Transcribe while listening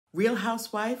Real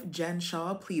Housewife Jen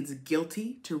Shah pleads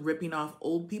guilty to ripping off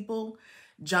old people.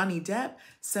 Johnny Depp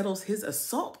settles his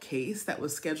assault case that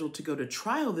was scheduled to go to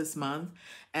trial this month,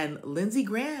 and Lindsey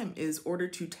Graham is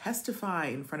ordered to testify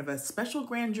in front of a special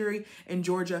grand jury in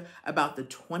Georgia about the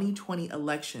 2020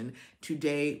 election.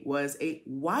 Today was a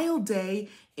wild day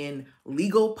in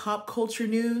legal pop culture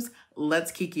news.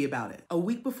 Let's kiki about it. A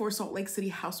week before Salt Lake City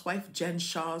housewife Jen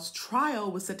Shah's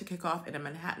trial was set to kick off in a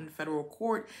Manhattan federal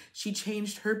court, she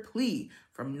changed her plea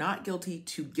from not guilty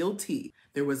to guilty.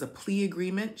 There was a plea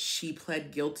agreement. She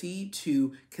pled guilty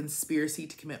to conspiracy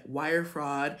to commit wire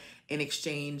fraud. In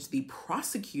exchange, the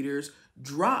prosecutors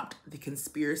dropped the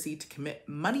conspiracy to commit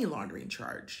money laundering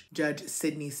charge. Judge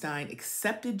Sidney Stein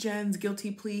accepted Jen's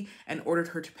guilty plea and ordered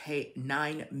her to pay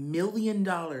 $9 million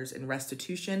in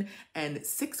restitution and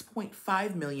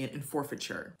 $6.5 million in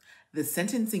forfeiture. The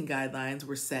sentencing guidelines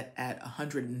were set at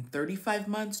 135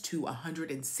 months to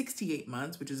 168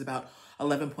 months, which is about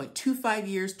 11.25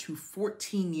 years to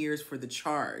 14 years for the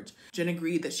charge. Jen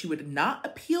agreed that she would not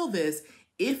appeal this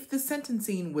if the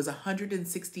sentencing was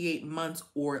 168 months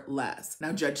or less.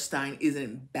 Now, Judge Stein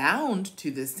isn't bound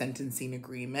to this sentencing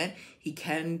agreement. He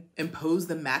can impose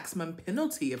the maximum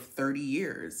penalty of 30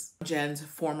 years. Jen's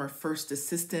former first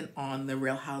assistant on the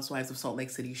Real Housewives of Salt Lake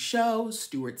City show,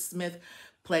 Stuart Smith,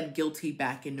 pled guilty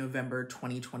back in November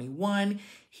 2021.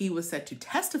 He was set to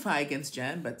testify against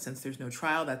Jen, but since there's no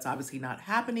trial, that's obviously not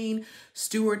happening.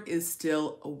 Stewart is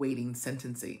still awaiting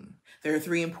sentencing. There are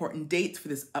 3 important dates for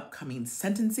this upcoming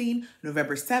sentencing.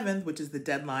 November 7th, which is the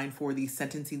deadline for the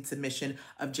sentencing submission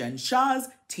of Jen Shah's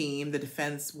team. The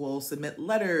defense will submit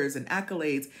letters and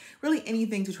accolades, really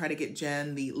anything to try to get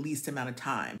Jen the least amount of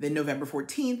time. Then November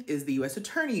 14th is the U.S.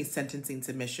 Attorney's sentencing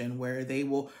submission, where they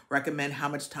will recommend how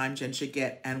much time Jen should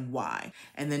get and why.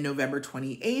 And then November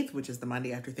 28th, which is the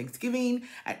Monday after Thanksgiving,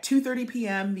 at 2:30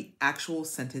 p.m., the actual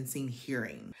sentencing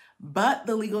hearing. But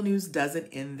the legal news doesn't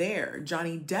end there.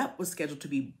 Johnny Depp was scheduled to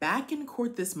be back in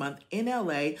court this month in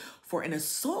LA for an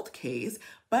assault case,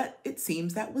 but it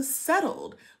seems that was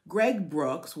settled. Greg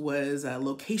Brooks was a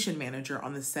location manager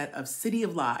on the set of City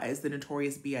of Lies, the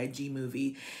Notorious B.I.G.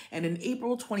 movie, and in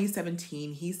April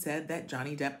 2017, he said that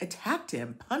Johnny Depp attacked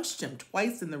him, punched him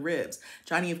twice in the ribs.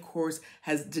 Johnny, of course,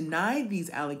 has denied these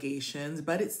allegations,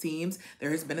 but it seems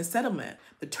there has been a settlement.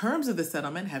 The terms of the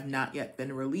settlement have not yet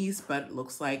been released, but it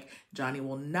looks like Johnny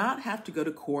will not have to go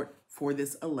to court for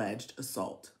this alleged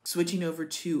assault. Switching over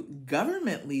to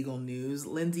government legal news,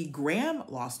 Lindsey Graham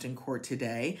lost in court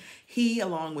today. He,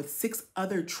 along with 6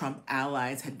 other Trump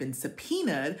allies, had been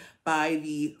subpoenaed by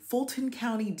the Fulton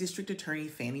County District Attorney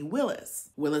Fani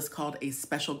Willis. Willis called a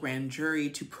special grand jury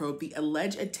to probe the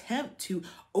alleged attempt to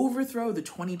overthrow the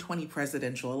 2020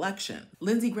 presidential election.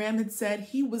 Lindsey Graham had said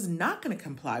he was not going to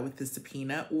comply with the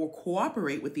subpoena or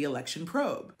cooperate with the election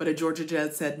probe. But a Georgia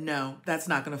judge said, no, that's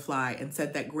not going to fly, and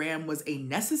said that Graham was a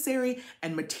necessary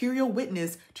and material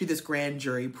witness to this grand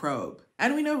jury probe.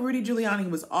 And we know Rudy Giuliani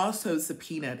was also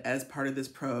subpoenaed as part of this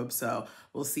probe, so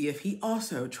we'll see if he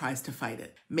also tries to fight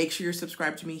it. Make sure you're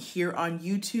subscribed to me here on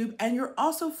YouTube, and you're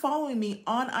also following me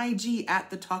on IG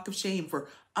at The Talk of Shame for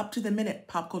up-to-the-minute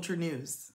pop culture news.